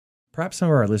Perhaps some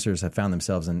of our listeners have found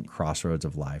themselves in crossroads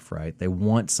of life, right? They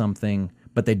want something,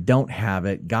 but they don't have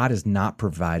it. God has not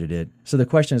provided it. So the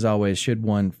question is always, should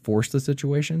one force the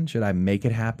situation? Should I make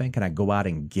it happen? Can I go out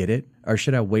and get it? Or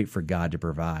should I wait for God to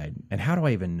provide? And how do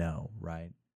I even know,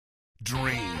 right?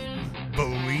 Dream,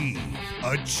 believe,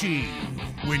 achieve.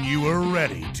 When you are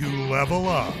ready to level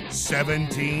up,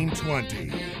 1720,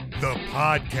 the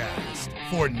podcast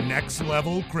for next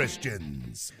level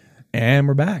Christians. And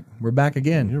we're back. We're back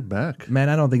again. You're back. Man,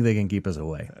 I don't think they can keep us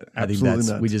away.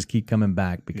 Absolutely not. We just keep coming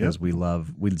back because we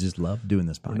just love doing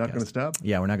this podcast. We're not going to stop?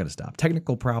 Yeah, we're not going to stop.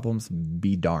 Technical problems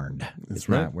be darned. That's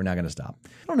right. We're not going to stop.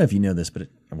 I don't know if you know this, but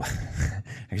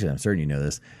actually, I'm certain you know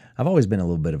this. I've always been a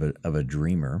little bit of a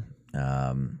dreamer.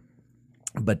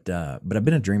 But I've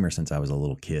been a dreamer since I was a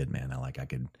little kid, man. I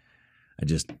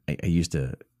used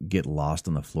to get lost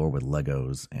on the floor with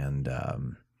Legos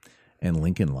and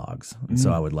Lincoln Logs. And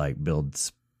so I would like build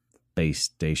space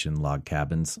station log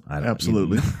cabins.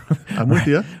 Absolutely. I'm with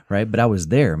you. Right. But I was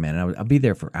there, man. And I'd be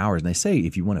there for hours. And they say,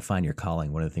 if you want to find your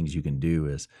calling, one of the things you can do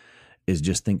is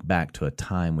just think back to a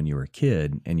time when you were a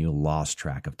kid and you lost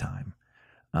track of time.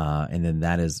 And then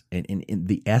that is, and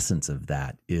the essence of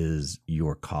that is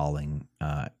your calling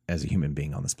as a human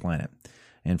being on this planet.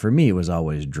 And for me, it was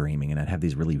always dreaming, and I'd have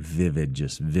these really vivid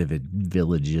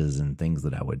villages and things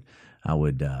that I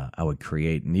would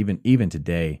create. And even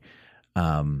today,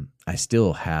 I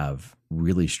still have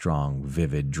really strong,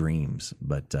 vivid dreams.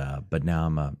 But now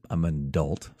I'm an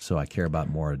adult, so I care about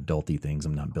more adulty things.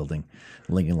 I'm not building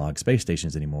Lincoln Log space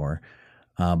stations anymore.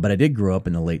 But I did grow up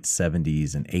in the late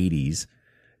 70s and 80s.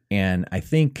 And I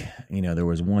think, there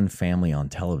was one family on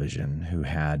television who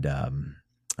had a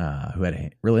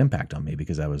real impact on me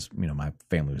because I was, my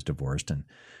family was divorced. And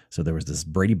so there was this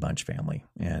Brady Bunch family.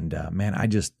 And man,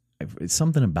 it's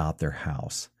something about their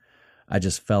house. I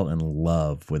just fell in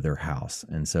love with their house.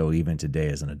 And so even today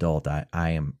as an adult,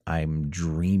 I'm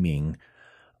dreaming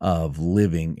of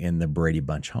living in the Brady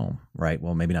Bunch home, right?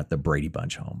 Well, maybe not the Brady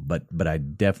Bunch home, but I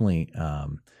definitely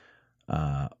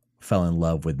fell in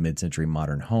love with mid-century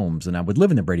modern homes, and I would live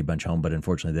in the Brady Bunch home, but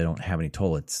unfortunately they don't have any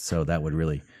toilets, so that would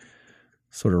really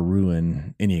sort of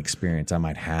ruin any experience I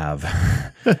might have.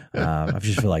 I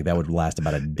just feel like that would last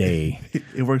about a day.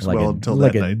 It works like well until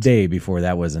that night. Like a day before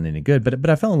that wasn't any good.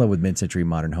 But I fell in love with mid-century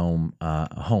modern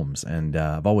homes, and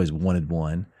I've always wanted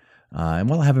one.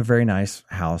 And I have a very nice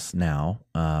house now,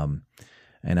 and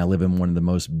I live in one of the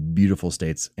most beautiful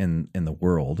states in the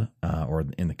world or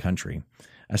in the country.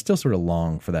 I still sort of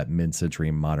long for that mid-century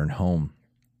modern home.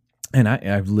 And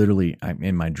I've literally,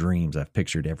 in my dreams, I've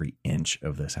pictured every inch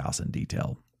of this house in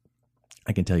detail.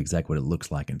 I can tell you exactly what it looks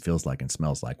like and feels like and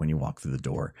smells like when you walk through the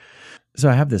door. So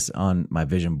I have this on my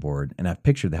vision board, and I've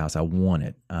pictured the house. I want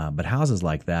it. But houses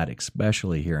like that,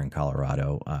 especially here in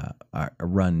Colorado,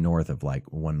 run north of like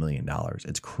 $1 million.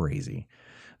 It's crazy.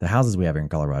 The houses we have here in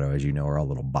Colorado, as you know, are all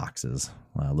little boxes.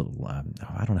 I don't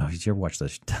know. Did you ever watch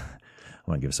this? I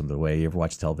want to give something away. You ever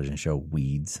watch the television show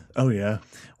Weeds? Oh, yeah.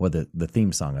 Well, the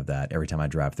theme song of that, every time I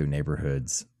drive through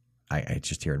neighborhoods, I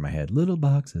just hear it in my head, little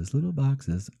boxes,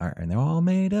 and they're all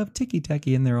made of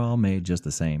ticky-tacky, and they're all made just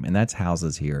the same. And that's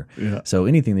houses here. Yeah. So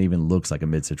anything that even looks like a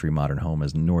mid-century modern home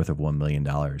is north of $1 million.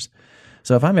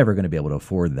 So if I'm ever going to be able to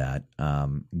afford that,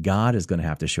 God is going to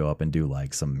have to show up and do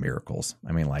like some miracles.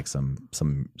 I mean, like some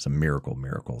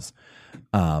miracles.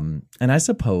 And I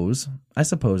suppose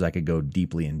I could go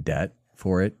deeply in debt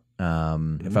for it.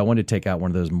 If I wanted to take out one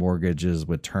of those mortgages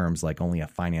with terms like only a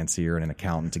financier and an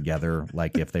accountant together,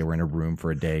 like if they were in a room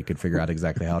for a day, could figure out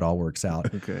exactly how it all works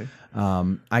out. Okay.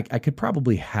 I could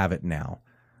probably have it now,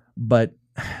 but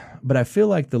I feel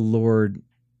like the Lord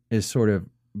is sort of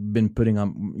been putting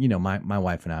on, my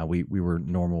wife and I, we were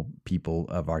normal people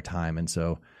of our time. And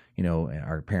so,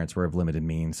 our parents were of limited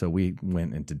means. So we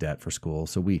went into debt for school.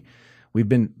 So I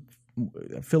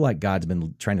feel like God's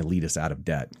been trying to lead us out of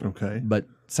debt. Okay. But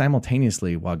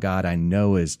simultaneously, while God I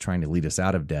know is trying to lead us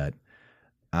out of debt,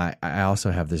 I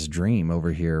also have this dream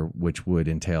over here, which would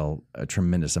entail a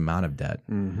tremendous amount of debt.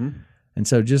 Mm-hmm. And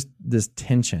so just this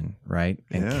tension, right?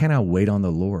 And can I wait on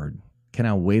the Lord? Can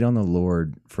I wait on the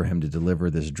Lord for him to deliver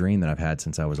this dream that I've had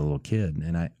since I was a little kid?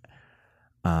 And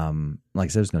like I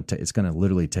said, it's going to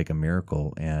literally take a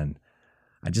miracle, and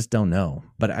I just don't know.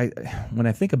 But when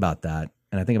I think about that,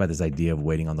 and I think about this idea of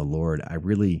waiting on the Lord, I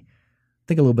really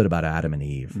think a little bit about Adam and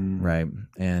Eve, right?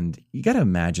 And you got to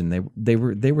imagine they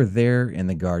were there in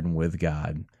the garden with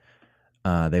God.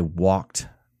 They walked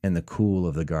in the cool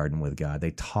of the garden with God.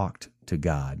 They talked to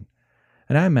God,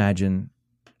 and I imagine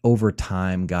over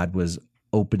time God was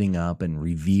opening up and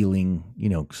revealing,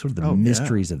 sort of the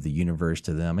mysteries of the universe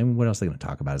to them. I mean, what else are they going to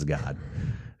talk about as God?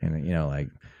 And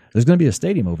There's going to be a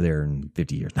stadium over there in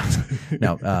 50 years.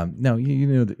 No,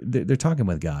 they're talking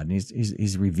with God, and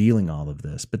he's revealing all of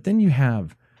this. But then you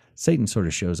have Satan sort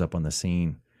of shows up on the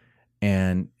scene,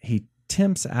 and he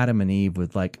tempts Adam and Eve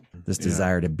with like this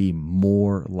desire to be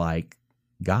more like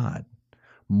God,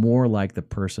 more like the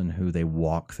person who they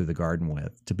walk through the garden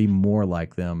with, to be more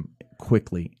like them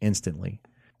quickly, instantly.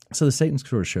 So the Satan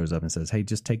sort of shows up and says, "Hey,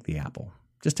 just take the apple.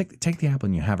 Just take the apple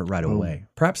and you have it right away."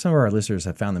 Perhaps some of our listeners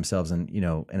have found themselves in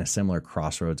a similar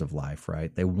crossroads of life,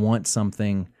 right? They want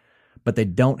something, but they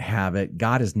don't have it.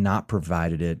 God has not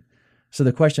provided it. So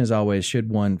the question is always, should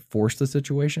one force the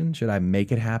situation? Should I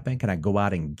make it happen? Can I go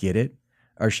out and get it?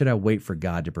 Or should I wait for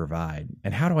God to provide?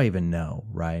 And how do I even know,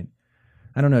 right?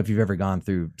 I don't know if you've ever gone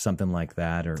through something like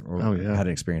that or had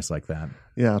an experience like that.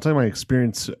 Yeah, I'll tell you my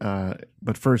experience.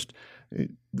 But first,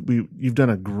 you've done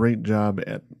a great job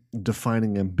at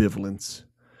defining ambivalence.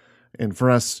 And for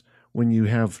us, when you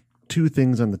have two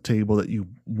things on the table that you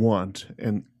want,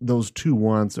 and those two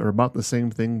wants are about the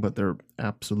same thing, but they're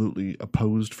absolutely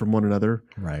opposed from one another.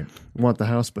 Right. You want the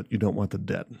house, but you don't want the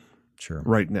debt. Sure.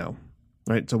 Right now.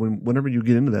 Right. So whenever you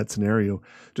get into that scenario,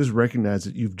 just recognize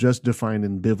that you've just defined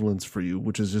ambivalence for you,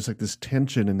 which is just like this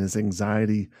tension and this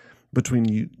anxiety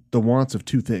between the wants of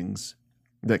two things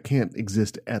that can't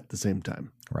exist at the same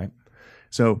time. Right.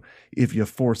 So if you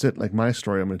force it, like my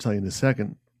story I'm going to tell you in a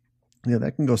second,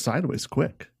 that can go sideways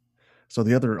quick. So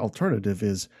the other alternative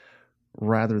is,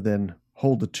 rather than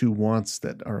hold the two wants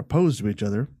that are opposed to each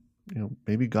other,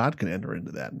 maybe God can enter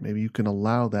into that. Maybe you can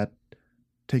allow that,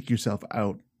 take yourself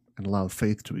out and allow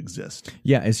faith to exist.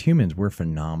 Yeah, as humans, we're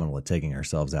phenomenal at taking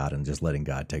ourselves out and just letting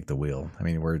God take the wheel. I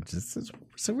mean, we're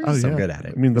so good at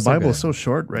it. I mean, the Bible is so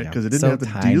short, right? Because it didn't have to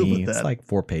tiny, deal with that. It's like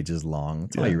 4 pages long.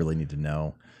 That's all you really need to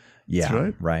know. Yeah,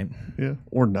 that's right. Yeah,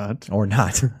 or not. Or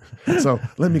not. So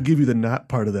let me give you the not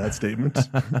part of that statement.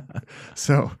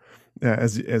 So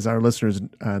as our listeners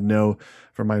know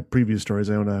from my previous stories,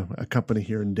 I own a company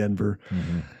here in Denver.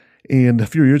 Mm-hmm. And a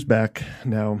few years back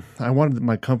now, I wanted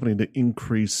my company to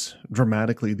increase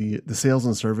dramatically the sales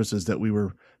and services that we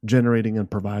were generating and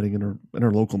providing in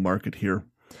our local market here.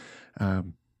 I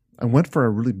went for a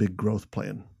really big growth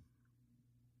plan.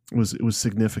 It was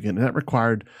significant, and that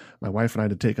required my wife and I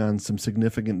to take on some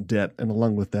significant debt, and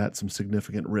along with that, some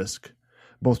significant risk,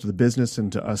 both to the business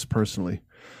and to us personally.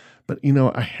 But,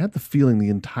 I had the feeling the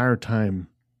entire time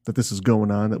that this is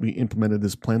going on, that we implemented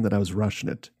this plan, that I was rushing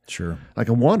it. Sure. Like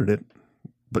I wanted it,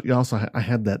 but I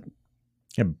had that.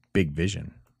 A big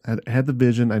vision. I had the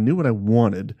vision. I knew what I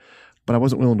wanted, but I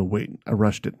wasn't willing to wait. I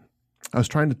rushed it. I was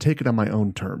trying to take it on my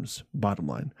own terms, bottom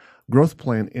line. Growth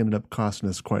plan ended up costing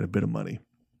us quite a bit of money.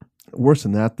 Worse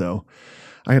than that, though,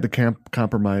 I had to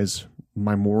compromise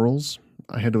my morals.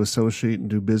 I had to associate and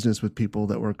do business with people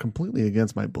that were completely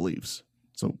against my beliefs.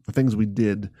 So the things we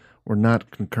did were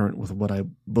not concurrent with what I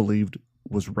believed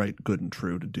was right, good, and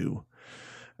true to do.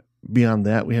 Beyond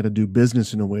that, we had to do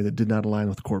business in a way that did not align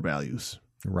with core values.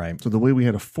 Right. So the way we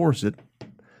had to force it,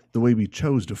 the way we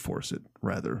chose to force it,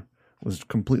 rather, was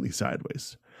completely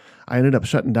sideways. I ended up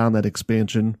shutting down that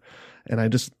expansion, and I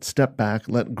just stepped back,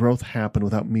 let growth happen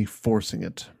without me forcing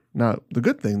it. Now, the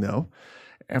good thing, though,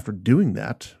 after doing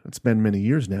that, it's been many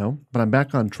years now, but I'm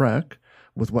back on track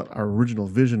with what our original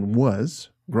vision was.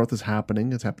 Growth is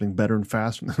happening. It's happening better and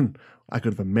faster than I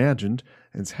could have imagined.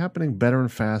 And it's happening better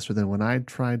and faster than when I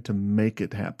tried to make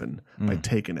it happen by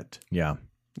taking it. Yeah.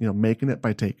 Making it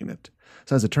by taking it.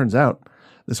 So as it turns out,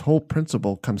 this whole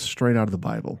principle comes straight out of the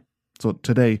Bible. So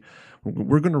today,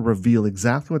 we're going to reveal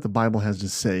exactly what the Bible has to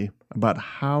say about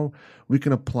how we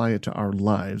can apply it to our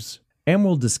lives. And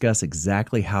we'll discuss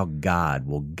exactly how God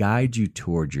will guide you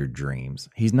toward your dreams.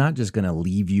 He's not just going to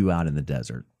leave you out in the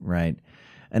desert, right?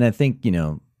 And I think,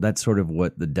 that's sort of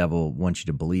what the devil wants you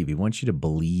to believe. He wants you to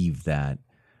believe that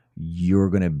you're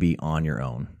going to be on your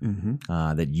own,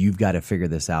 that you've got to figure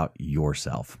this out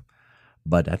yourself.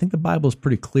 But I think the Bible is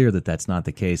pretty clear that that's not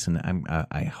the case. And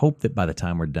I hope that by the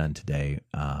time we're done today,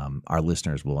 our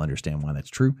listeners will understand why that's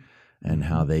true and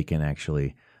how they can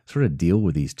actually sort of deal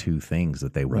with these two things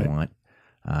that they want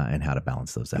and how to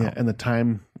balance those out. Yeah, and the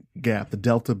time gap, the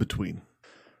delta between.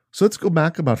 So let's go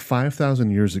back about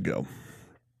 5,000 years ago.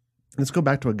 Let's go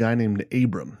back to a guy named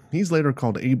Abram. He's later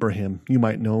called Abraham. You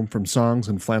might know him from songs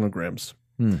and flannelgrams.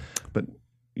 But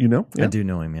Yeah? I do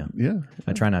know him, yeah. Yeah.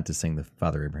 I try not to sing the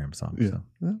Father Abraham song. Yeah. So.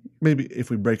 Well, maybe if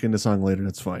we break into song later,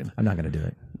 that's fine. I'm not going to do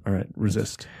it. All right,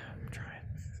 resist. I'm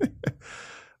trying.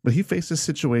 But he faced a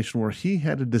situation where he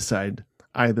had to decide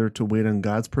either to wait on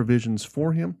God's provisions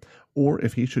for him or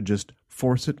if he should just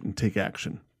force it and take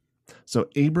action. So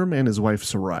Abram and his wife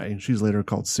Sarai, she's later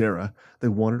called Sarah, they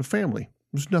wanted a family.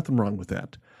 There's nothing wrong with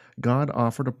that. God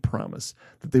offered a promise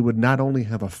that they would not only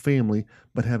have a family,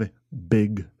 but have a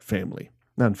big family.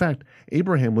 Now, in fact,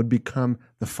 Abraham would become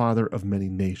the father of many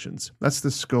nations. That's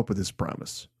the scope of this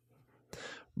promise.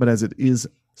 But as it is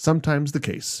sometimes the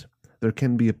case, there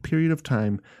can be a period of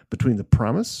time between the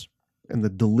promise and the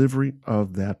delivery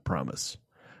of that promise.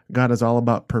 God is all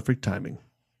about perfect timing.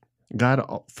 God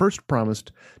first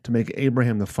promised to make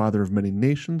Abraham the father of many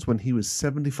nations when he was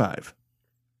 75.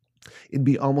 It'd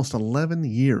be almost 11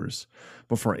 years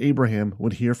before Abraham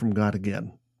would hear from God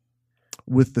again.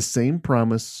 With the same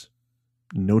promise,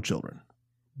 no children.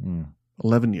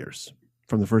 11 years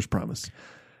from the first promise.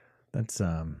 That's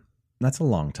a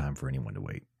long time for anyone to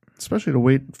wait. Especially to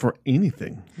wait for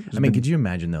anything. Could you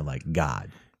imagine though, like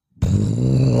God,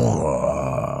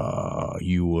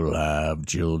 you will have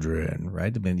children,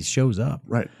 right? I mean, he shows up.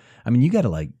 Right. I mean, you got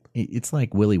to it's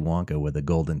like Willy Wonka with a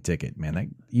golden ticket,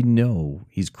 man.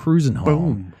 He's cruising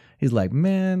home. Boom. He's like,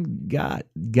 man,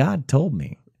 God told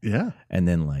me. Yeah. And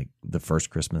then like the first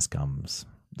Christmas comes,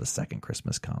 the second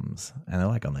Christmas comes, and they're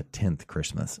like on the 10th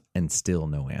Christmas and still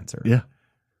no answer. Yeah.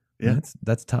 Yeah.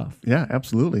 That's tough. Yeah,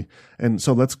 absolutely. And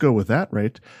so let's go with that,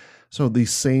 right? So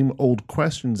these same old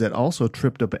questions that also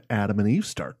tripped up Adam and Eve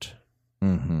start.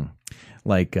 Mm-hmm.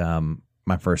 Like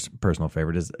my first personal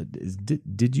favorite is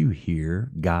did you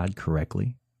hear God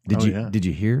correctly? Did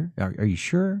you hear? Are you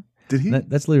sure? Did he?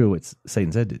 That's literally what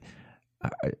Satan said.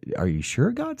 Are you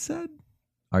sure God said?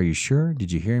 Are you sure?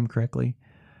 Did you hear him correctly?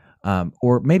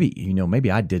 Or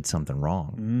maybe I did something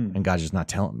wrong and God's just not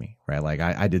telling me, right? Like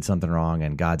I did something wrong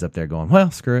and God's up there going, well,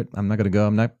 screw it. I'm not going to go.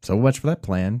 I'm not so much for that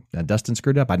plan. Dustin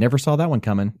screwed up. I never saw that one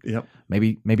coming. Yep.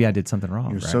 Maybe I did something wrong.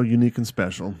 You're right? so unique and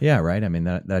special. Yeah, right. I mean,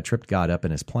 that I tripped God up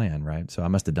in his plan, right? So I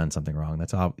must have done something wrong.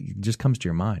 That's all. It just comes to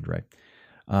your mind, right?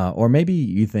 Or maybe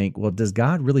you think, well, does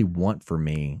God really want for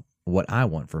me what I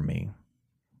want for me?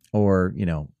 Or,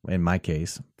 in my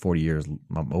case,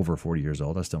 I'm over 40 years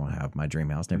old. I still don't have my dream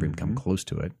house, never even come close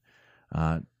to it.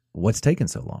 What's taken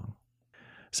so long?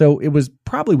 So it was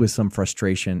probably with some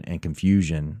frustration and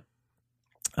confusion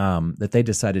that they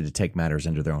decided to take matters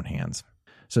into their own hands.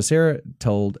 So Sarah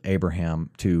told Abraham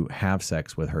to have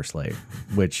sex with her slave,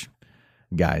 which,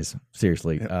 guys,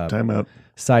 seriously. Time out.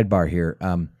 Sidebar here.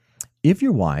 If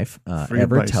your wife ever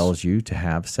advice. tells you to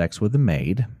have sex with a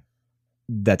maid,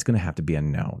 that's going to have to be a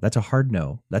no. That's a hard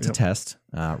no. That's a test.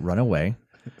 Run away.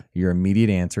 Your immediate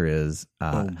answer is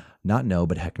not no,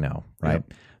 but heck no, right?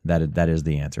 Yep. That is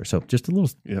the answer. So just a little,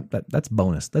 that's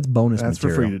bonus. That's bonus That's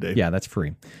material. for free today. Yeah, that's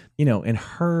free. In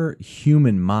her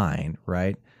human mind,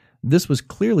 right, this was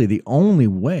clearly the only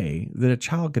way that a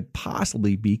child could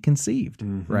possibly be conceived,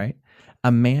 right?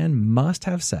 A man must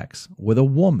have sex with a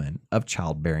woman of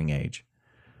childbearing age.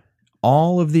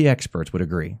 All of the experts would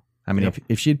agree. I mean,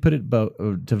 if she'd put it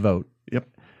to vote,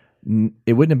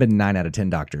 it wouldn't have been 9 out of 10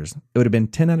 doctors. It would have been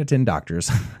 10 out of 10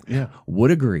 doctors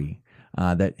would agree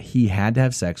that he had to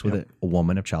have sex with a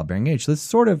woman of childbearing age. So it's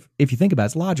sort of, if you think about it,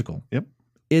 it's logical. Yep.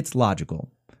 It's logical.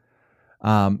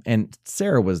 And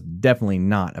Sarah was definitely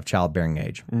not of childbearing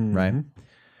age, right?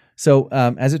 So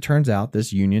as it turns out,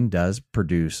 this union does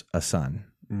produce a son.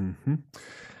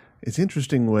 It's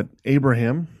interesting what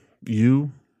Abraham,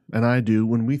 you, and I do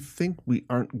when we think we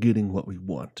aren't getting what we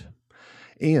want,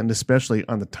 and especially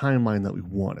on the timeline that we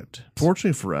want it.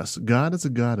 Fortunately for us, God is a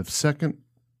God of second,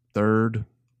 third,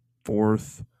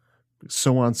 fourth,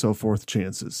 so on and so forth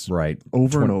chances. Right.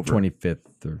 Over and over.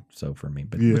 25th or so for me,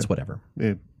 but it's whatever.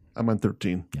 Yeah, I'm on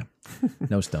 13. Yeah.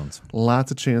 No stones.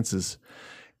 Lots of chances.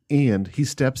 And he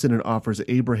steps in and offers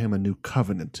Abraham a new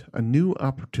covenant, a new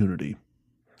opportunity.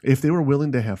 If they were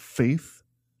willing to have faith,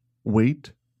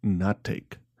 wait, not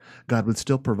take, God would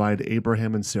still provide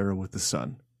Abraham and Sarah with a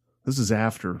son. This is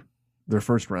after their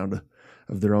first round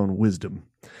of their own wisdom.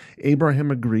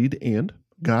 Abraham agreed, and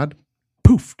God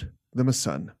poofed them a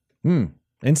son.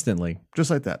 Instantly. Just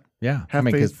like that. Yeah. Have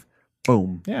faith,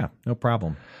 boom. Yeah, no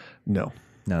problem. No,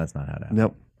 that's not how to happen.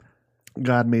 nope.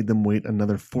 God made them wait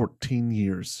another 14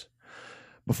 years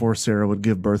before Sarah would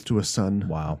give birth to a son,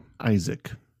 Wow.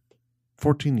 Isaac.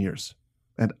 14 years.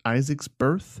 At Isaac's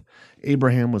birth,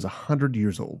 Abraham was 100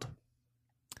 years old.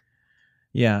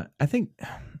 Yeah, I think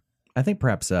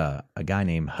perhaps a guy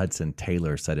named Hudson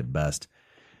Taylor said it best.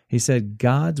 He said,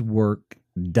 God's work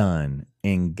done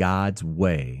in God's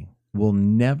way will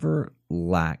never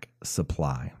lack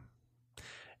supply.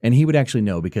 And he would actually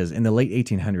know because in the late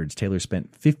 1800s, Taylor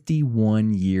spent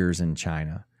 51 years in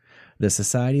China. The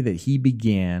society that he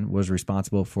began was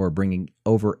responsible for bringing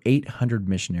over 800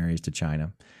 missionaries to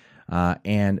China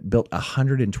and built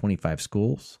 125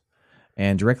 schools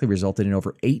and directly resulted in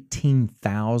over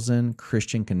 18,000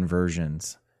 Christian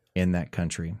conversions in that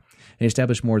country. And he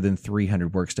established more than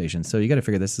 300 workstations. So you got to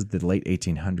figure this is the late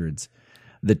 1800s.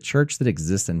 The church that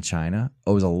exists in China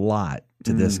owes a lot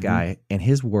to this guy, and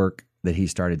his work that he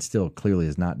started still clearly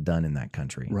is not done in that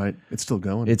country. Right. It's still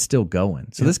going. It's still going.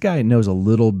 So this guy knows a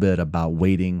little bit about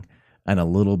waiting and a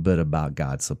little bit about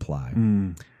God's supply.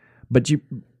 But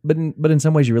in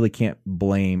some ways you really can't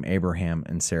blame Abraham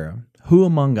and Sarah. Who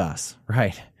among us,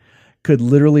 right, could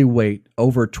literally wait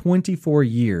over 24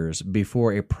 years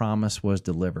before a promise was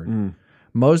delivered?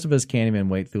 Most of us can't even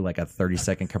wait through like a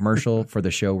 30-second commercial for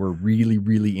the show we're really,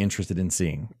 really interested in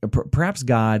seeing. Perhaps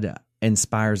God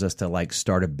inspires us to like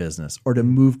start a business or to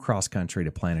move cross-country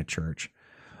to plant a church.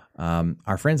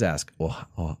 Our friends ask,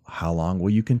 well, how long will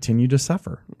you continue to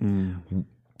suffer?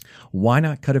 Why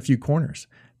not cut a few corners?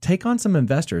 Take on some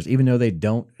investors, even though they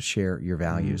don't share your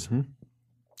values.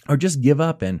 Or just give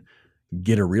up and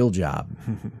get a real job.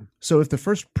 So if the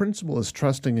first principle is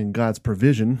trusting in God's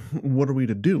provision, what are we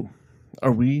to do?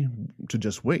 Are we to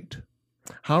just wait?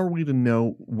 How are we to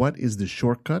know what is the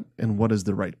shortcut and what is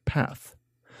the right path?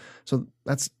 So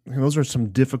those are some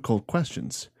difficult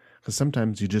questions because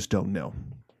sometimes you just don't know.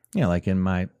 Yeah, like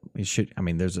there's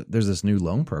this new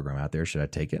loan program out there. Should I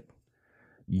take it?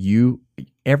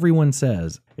 Everyone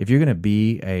says if you're going to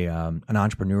be an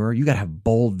entrepreneur, you got to have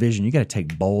bold vision. You got to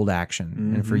take bold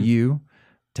action. And for you,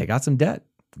 take out some debt,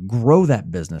 grow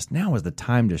that business. Now is the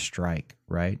time to strike,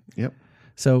 right? Yep.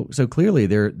 So clearly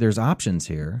there's options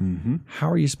here. How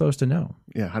are you supposed to know?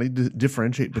 Yeah. How do you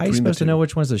differentiate between the two? How are you supposed to know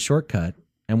which one's the shortcut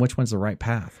and which one's the right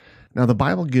path? Now, the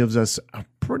Bible gives us a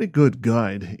pretty good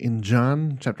guide in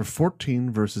John chapter 14,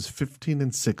 verses 15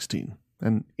 and 16.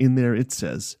 And in there it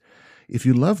says, "If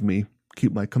you love me,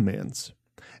 keep my commands.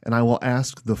 And I will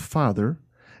ask the Father,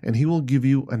 and he will give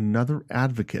you another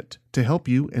advocate to help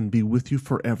you and be with you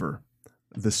forever,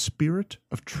 the Spirit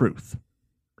of truth."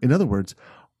 In other words,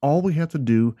 all we have to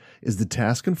do is the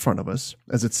task in front of us,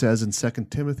 as it says in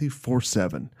 2 Timothy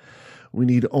 4:7. We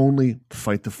need only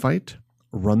fight the fight,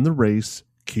 run the race,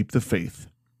 keep the faith,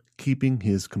 keeping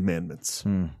his commandments.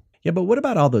 Yeah, but what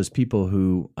about all those people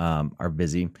who are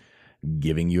busy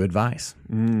giving you advice?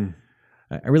 I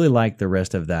really like the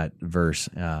rest of that verse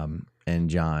in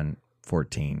John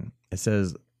 14. It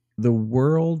says, "The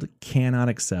world cannot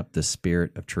accept the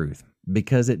Spirit of truth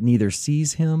because it neither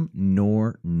sees him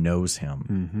nor knows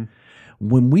him."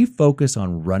 When we focus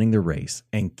on running the race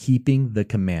and keeping the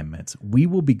commandments, we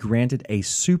will be granted a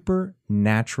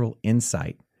supernatural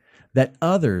insight that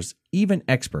others, even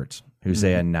experts who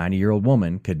say a 90-year-old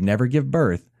woman could never give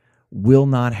birth, will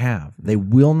not have. They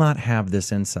will not have this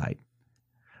insight.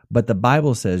 But the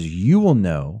Bible says you will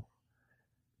know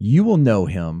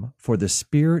him, for the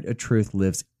Spirit of truth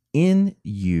lives in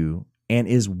you and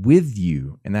is with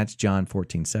you. And that's John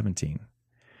 14:17.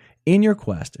 In your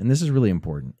quest, and this is really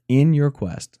important, in your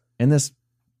quest, in this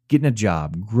getting a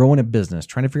job, growing a business,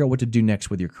 trying to figure out what to do next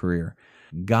with your career,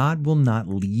 God will not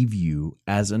leave you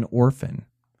as an orphan.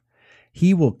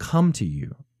 He will come to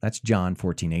you. That's John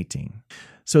 14:18.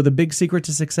 So the big secret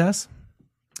to success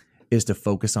is to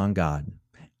focus on God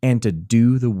and to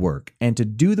do the work,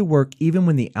 even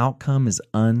when the outcome is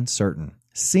uncertain,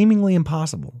 seemingly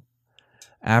impossible.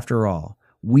 After all,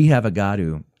 we have a God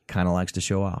who kind of likes to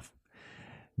show off.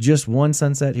 Just one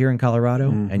sunset here in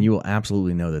Colorado, and you will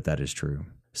absolutely know that is true.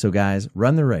 So guys,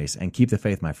 run the race and keep the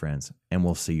faith, my friends, and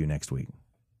we'll see you next week.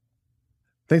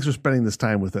 Thanks for spending this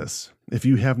time with us. If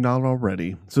you have not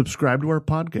already, subscribe to our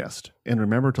podcast and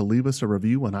remember to leave us a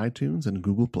review on iTunes and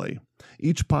Google Play.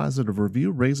 Each positive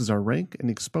review raises our rank and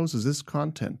exposes this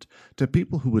content to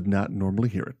people who would not normally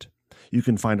hear it. You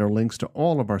can find our links to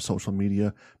all of our social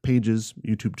media pages,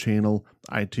 YouTube channel,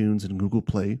 iTunes, and Google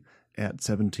Play at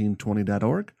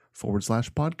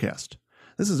 1720.org/podcast.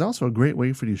 This is also a great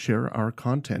way for you to share our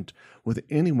content with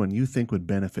anyone you think would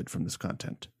benefit from this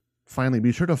content. Finally,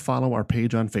 be sure to follow our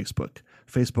page on Facebook,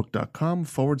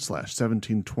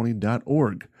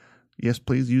 facebook.com/1720.org. Yes,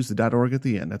 please use the .org at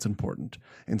the end. That's important.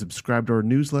 And subscribe to our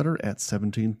newsletter at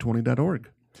 1720.org.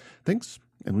 Thanks,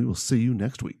 and we will see you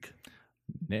next week.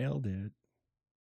 Nailed it.